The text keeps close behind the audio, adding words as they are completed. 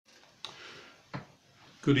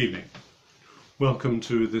Good evening. Welcome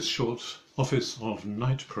to this short office of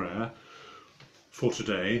night prayer for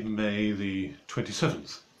today, May the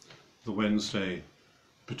 27th, the Wednesday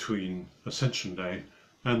between Ascension Day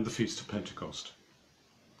and the Feast of Pentecost.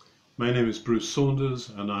 My name is Bruce Saunders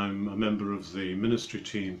and I'm a member of the ministry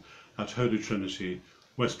team at Holy Trinity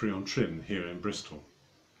Westbury-on-Trym here in Bristol.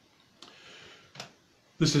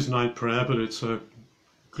 This is night prayer, but it's a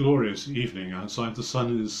glorious evening outside. The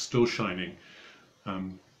sun is still shining.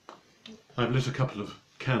 I've lit a couple of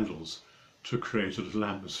candles to create a little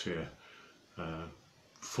atmosphere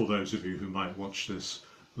for those of you who might watch this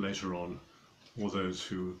later on, or those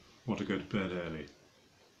who want to go to bed early.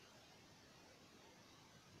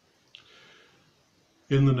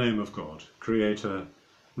 In the name of God, Creator,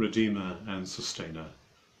 Redeemer and Sustainer.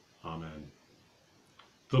 Amen.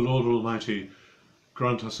 The Lord Almighty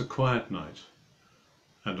grant us a quiet night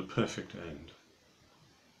and a perfect end.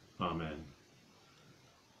 Amen.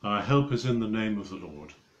 Our help is in the name of the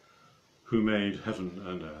Lord, who made heaven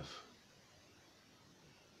and earth.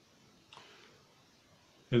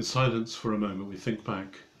 In silence for a moment, we think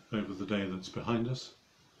back over the day that's behind us,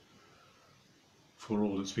 for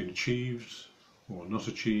all that's been achieved or not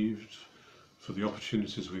achieved, for the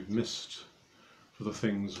opportunities we've missed, for the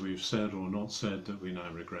things we've said or not said that we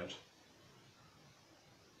now regret.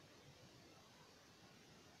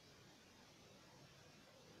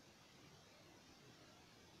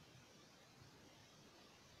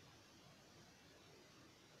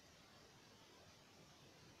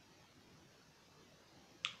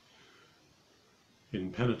 In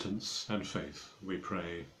penitence and faith we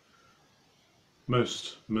pray,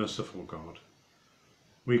 Most merciful God,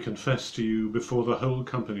 we confess to you before the whole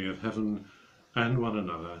company of heaven and one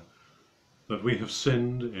another that we have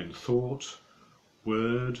sinned in thought,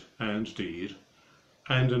 word and deed,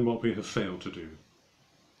 and in what we have failed to do.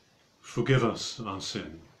 Forgive us our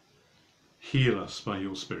sin, heal us by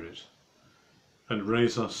your Spirit, and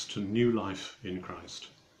raise us to new life in Christ.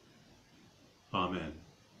 Amen.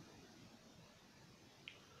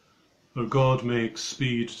 O God, make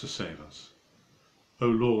speed to save us. O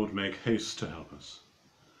Lord, make haste to help us.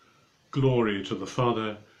 Glory to the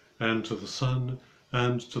Father, and to the Son,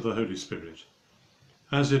 and to the Holy Spirit,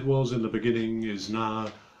 as it was in the beginning, is now,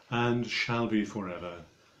 and shall be forever.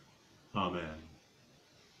 Amen.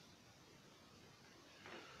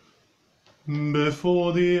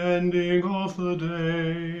 Before the ending of the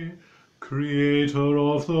day, Creator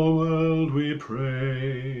of the world, we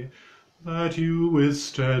pray, that you with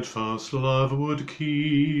steadfast love would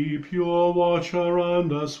keep your watch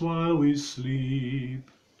around us while we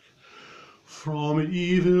sleep. From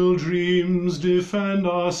evil dreams defend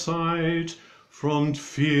our sight, from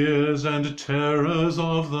fears and terrors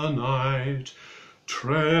of the night.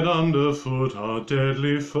 Tread underfoot our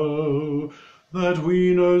deadly foe, that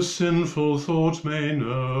we no sinful thought may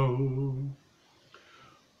know.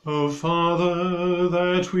 O Father,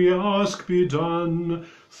 that we ask be done,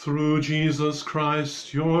 through Jesus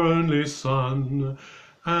Christ, your only Son,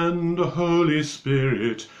 and Holy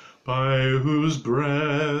Spirit, by whose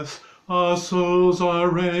breath our souls are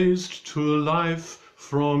raised to life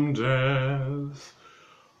from death.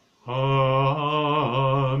 Amen.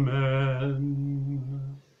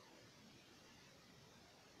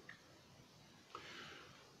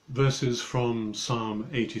 Verses from Psalm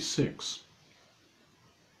 86.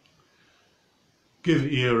 Give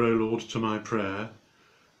ear, O Lord, to my prayer,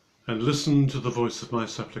 and listen to the voice of my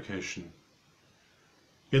supplication.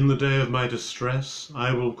 In the day of my distress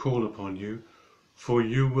I will call upon you, for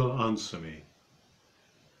you will answer me.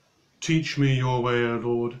 Teach me your way, O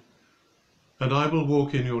Lord, and I will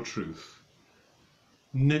walk in your truth.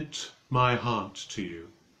 Knit my heart to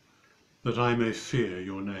you, that I may fear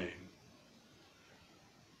your name.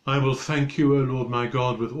 I will thank you, O Lord my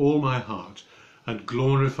God, with all my heart, and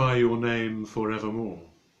glorify your name forevermore.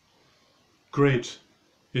 Great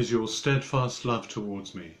is your steadfast love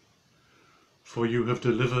towards me, for you have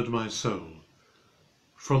delivered my soul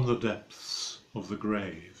from the depths of the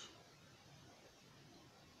grave.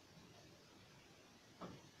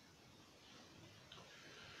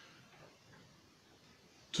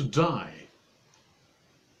 To die,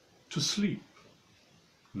 to sleep,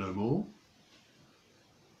 no more.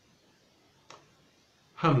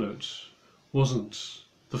 Hamlet wasn't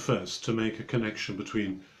the first to make a connection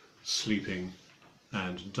between sleeping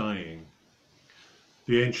and dying.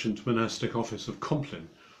 The ancient monastic office of Compline,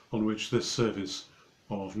 on which this service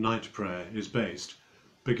of night prayer is based,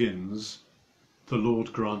 begins, "The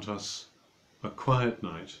Lord grant us a quiet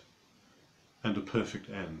night and a perfect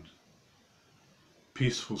end,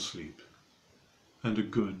 peaceful sleep and a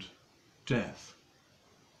good death."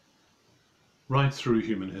 right through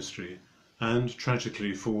human history, and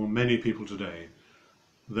tragically for many people today,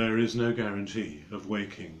 there is no guarantee of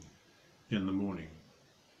waking in the morning.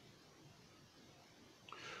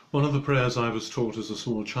 One of the prayers I was taught as a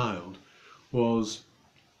small child was,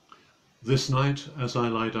 "This night as I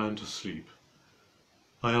lie down to sleep,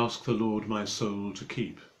 I ask the Lord my soul to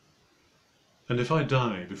keep. And if I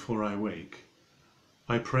die before I wake,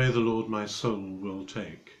 I pray the Lord my soul will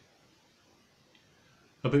take."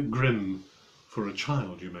 A bit grim for a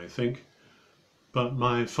child, you may think, but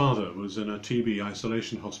my father was in a TB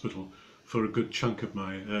isolation hospital for a good chunk of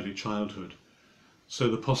my early childhood, so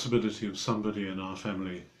the possibility of somebody in our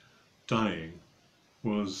family dying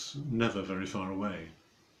was never very far away.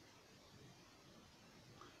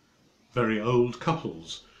 Very old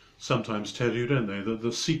couples sometimes tell you, don't they, that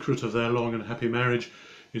the secret of their long and happy marriage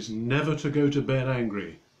is never to go to bed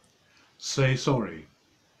angry. Say sorry,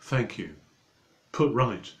 thank you, put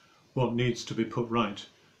right what needs to be put right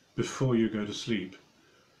before you go to sleep,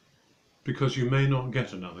 because you may not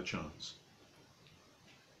get another chance.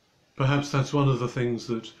 Perhaps that's one of the things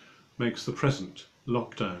that makes the present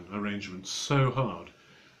lockdown arrangements so hard.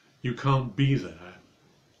 You can't be there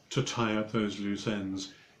to tie up those loose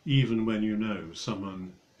ends, even when you know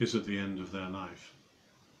someone is at the end of their life.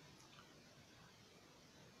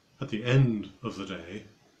 At the end of the day,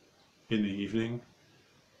 in the evening,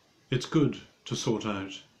 it's good to sort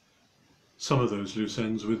out some of those loose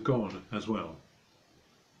ends with God as well.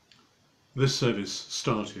 This service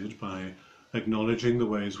started by acknowledging the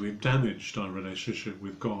ways we've damaged our relationship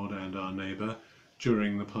with God and our neighbour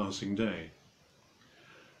during the passing day.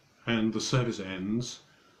 And the service ends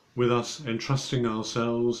with us entrusting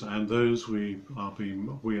ourselves and those we are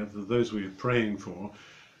praying for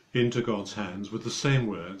into God's hands with the same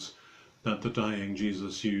words that the dying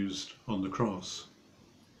Jesus used on the cross.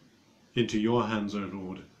 "Into your hands, O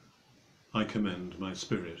Lord, I commend my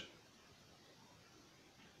spirit."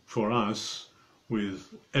 For us,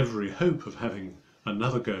 with every hope of having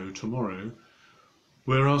another go tomorrow,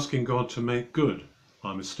 we're asking God to make good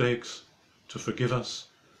our mistakes, to forgive us,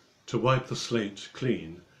 to wipe the slate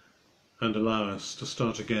clean, and allow us to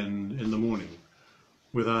start again in the morning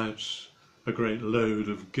without a great load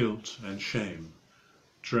of guilt and shame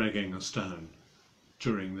dragging us down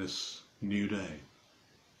during this new day.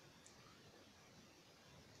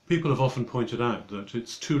 People have often pointed out that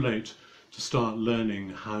it's too late to start learning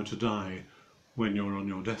how to die when you're on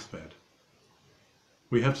your deathbed.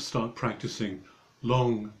 We have to start practicing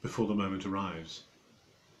long before the moment arrives.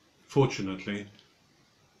 Fortunately,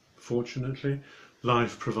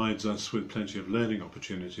 life provides us with plenty of learning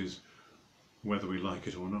opportunities, whether we like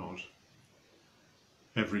it or not.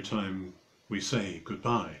 Every time we say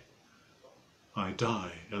goodbye, I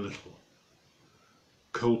die a little.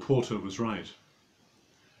 Cole Porter was right.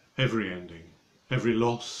 Every ending, every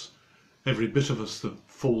loss, every bit of us that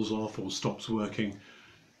falls off or stops working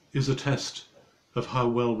is a test of how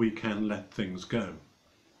well we can let things go.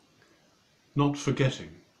 Not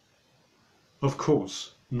forgetting. Of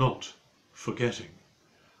course, not forgetting.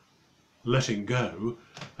 Letting go,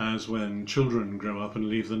 as when children grow up and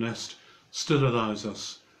leave the nest, still allows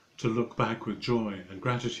us to look back with joy and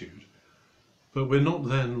gratitude, but we're not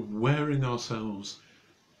then wearing ourselves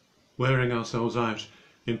out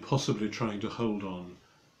in possibly trying to hold on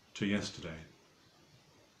to yesterday.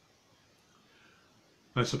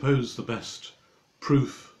 I suppose the best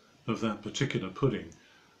proof of that particular pudding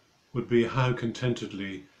would be how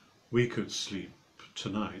contentedly we could sleep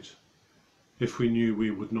tonight if we knew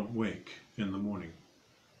we would not wake in the morning.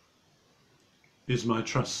 Is my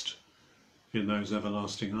trust in those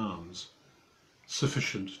everlasting arms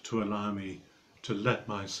sufficient to allow me to let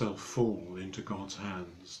myself fall into God's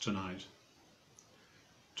hands tonight,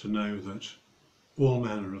 to know that all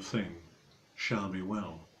manner of thing shall be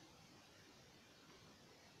well?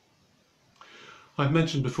 I've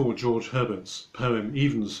mentioned before George Herbert's poem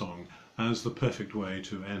Evensong as the perfect way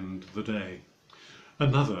to end the day.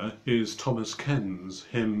 Another is Thomas Ken's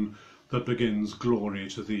hymn that begins, "Glory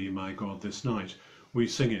to thee, my God, this night." We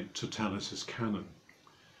sing it to Tallis's canon.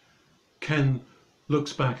 Ken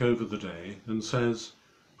looks back over the day and says,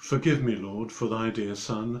 "Forgive me, Lord, for thy dear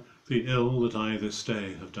Son, the ill that I this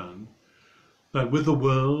day have done, that with the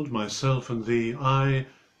world, myself and thee, I,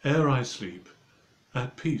 ere I sleep,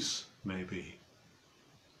 at peace may be."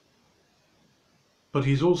 But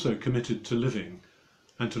he's also committed to living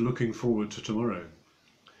and to looking forward to tomorrow.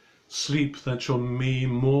 "Sleep that shall me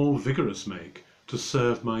more vigorous make to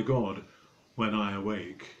serve my God when I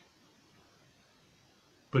awake."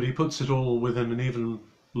 But he puts it all within an even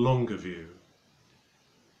longer view.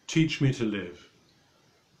 "Teach me to live,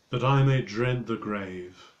 that I may dread the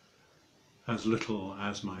grave, as little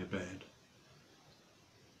as my bed.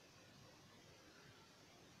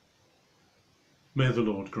 May the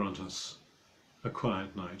Lord grant us a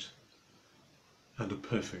quiet night and a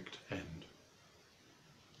perfect end.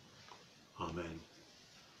 Amen.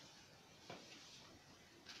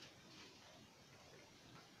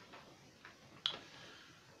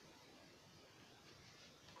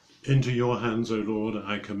 Into your hands, O Lord,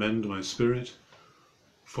 I commend my spirit,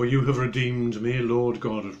 for you have redeemed me, Lord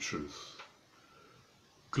God of truth.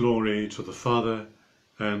 Glory to the Father,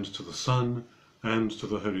 and to the Son, and to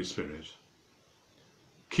the Holy Spirit.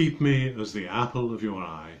 Keep me as the apple of your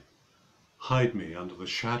eye. Hide me under the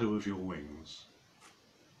shadow of your wings.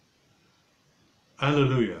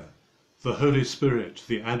 Alleluia! The Holy Spirit,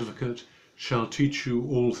 the Advocate, shall teach you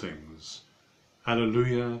all things.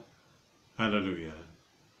 Alleluia! Alleluia!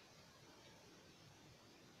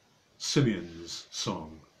 Simeon's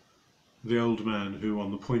song, the old man who on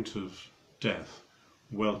the point of death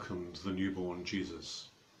welcomed the newborn Jesus.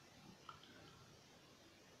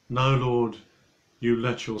 Now, Lord, you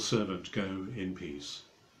let your servant go in peace.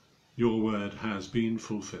 Your word has been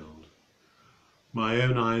fulfilled. My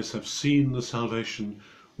own eyes have seen the salvation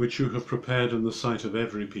which you have prepared in the sight of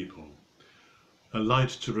every people, a light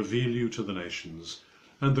to reveal you to the nations,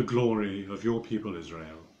 and the glory of your people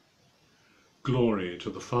Israel. Glory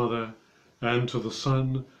to the Father, and to the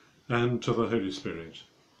Son, and to the Holy Spirit,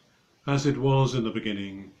 as it was in the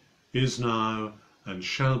beginning, is now, and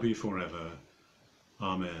shall be forever.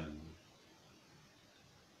 Amen.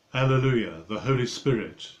 Alleluia! The Holy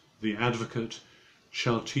Spirit, the Advocate,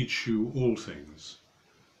 shall teach you all things.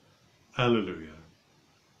 Alleluia!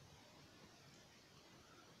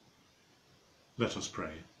 Let us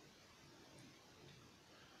pray.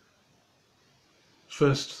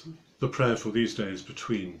 First, the prayer for these days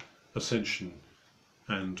between Ascension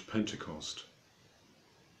and Pentecost.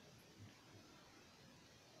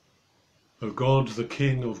 O God, the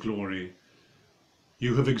King of glory,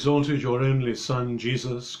 you have exalted your only Son,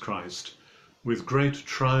 Jesus Christ, with great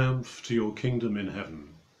triumph to your kingdom in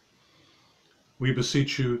heaven. We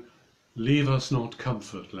beseech you, leave us not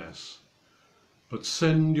comfortless, but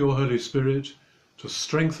send your Holy Spirit to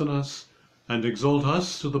strengthen us and exalt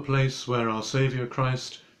us to the place where our Saviour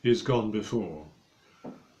Christ is gone before,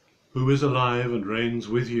 who is alive and reigns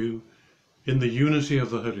with you in the unity of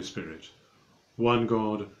the Holy Spirit, one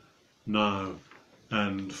God, now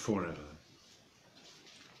and forever.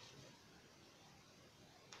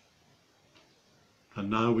 And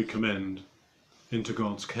now we commend into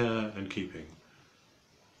God's care and keeping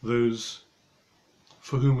those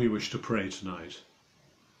for whom we wish to pray tonight,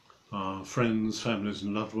 our friends, families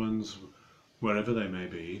and loved ones, wherever they may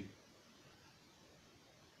be,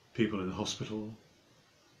 people in hospital,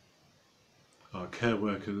 our care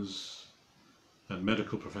workers and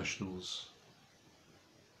medical professionals,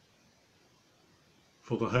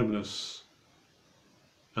 for the homeless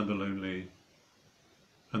and the lonely,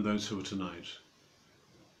 and those who are tonight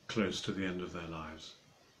close to the end of their lives.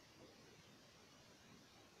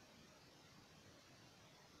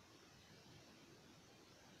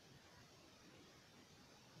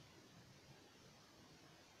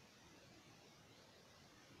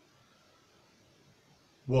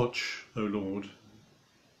 Watch, O Lord,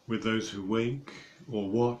 with those who wake, or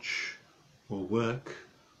watch, or work,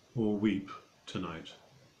 or weep tonight,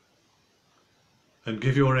 and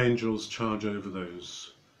give your angels charge over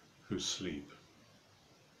those who sleep.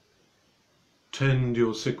 Tend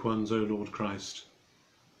your sick ones, O Lord Christ.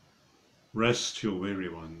 Rest your weary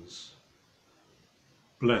ones.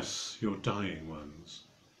 Bless your dying ones.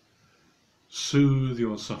 Soothe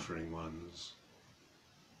your suffering ones.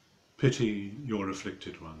 Pity your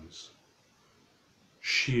afflicted ones.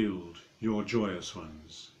 Shield your joyous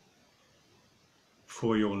ones.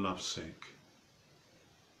 For your love's sake.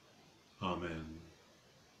 Amen.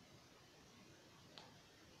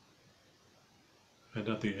 And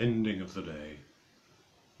at the ending of the day,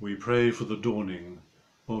 we pray for the dawning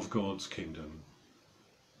of God's kingdom,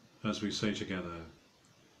 as we say together,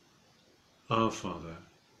 Our Father,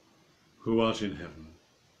 who art in heaven,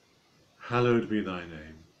 hallowed be thy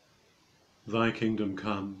name. Thy kingdom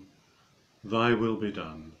come, thy will be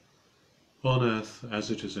done, on earth as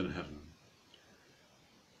it is in heaven.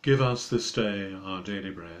 Give us this day our daily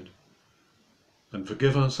bread, and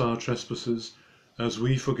forgive us our trespasses, as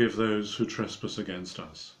we forgive those who trespass against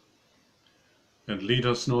us. And lead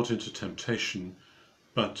us not into temptation,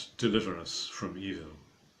 but deliver us from evil.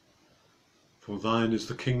 For thine is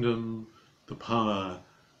the kingdom, the power,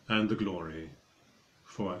 and the glory,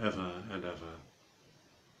 for ever and ever.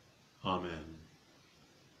 Amen.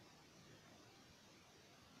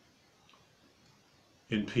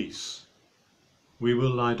 In peace we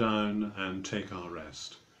will lie down and take our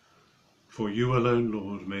rest. For you alone,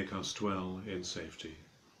 Lord, make us dwell in safety.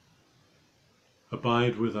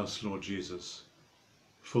 Abide with us, Lord Jesus,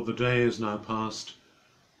 for the day is now past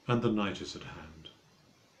and the night is at hand.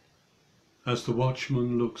 As the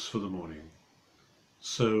watchman looks for the morning,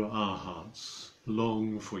 so our hearts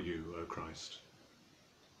long for you, O Christ.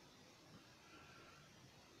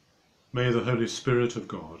 May the Holy Spirit of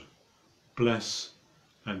God bless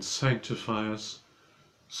and sanctify us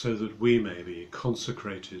so that we may be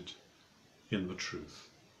consecrated in the truth.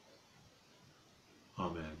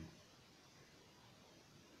 Amen.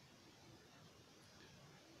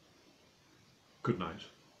 Good night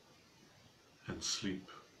and sleep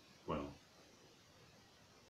well.